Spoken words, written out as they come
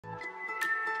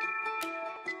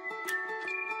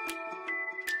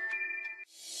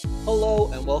Hello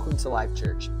and welcome to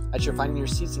LifeChurch. As you're finding your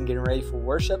seats and getting ready for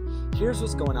worship, here's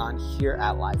what's going on here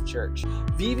at LifeChurch.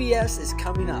 VBS is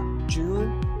coming up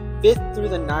June 5th through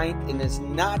the 9th, and it's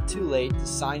not too late to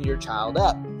sign your child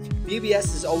up.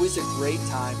 VBS is always a great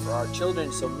time for our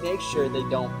children, so make sure they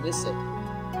don't miss it.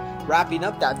 Wrapping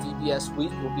up that VBS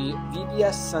week will be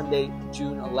VBS Sunday,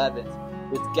 June 11th,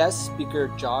 with guest speaker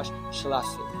Josh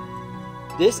Shalasu.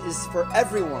 This is for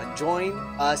everyone. Join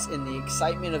us in the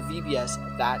excitement of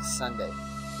VBS that Sunday.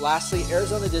 Lastly,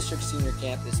 Arizona District Senior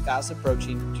Camp is fast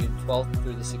approaching June 12th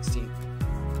through the 16th.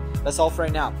 That's all for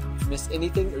right now. If you missed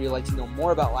anything or you'd like to know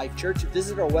more about LifeChurch,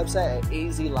 visit our website at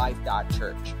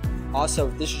azlife.church. Also,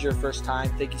 if this is your first time,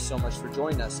 thank you so much for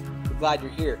joining us. We're glad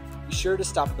you're here. Be sure to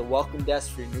stop at the welcome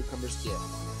desk for your newcomer's gift.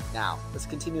 Now, let's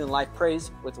continue in life praise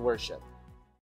with worship.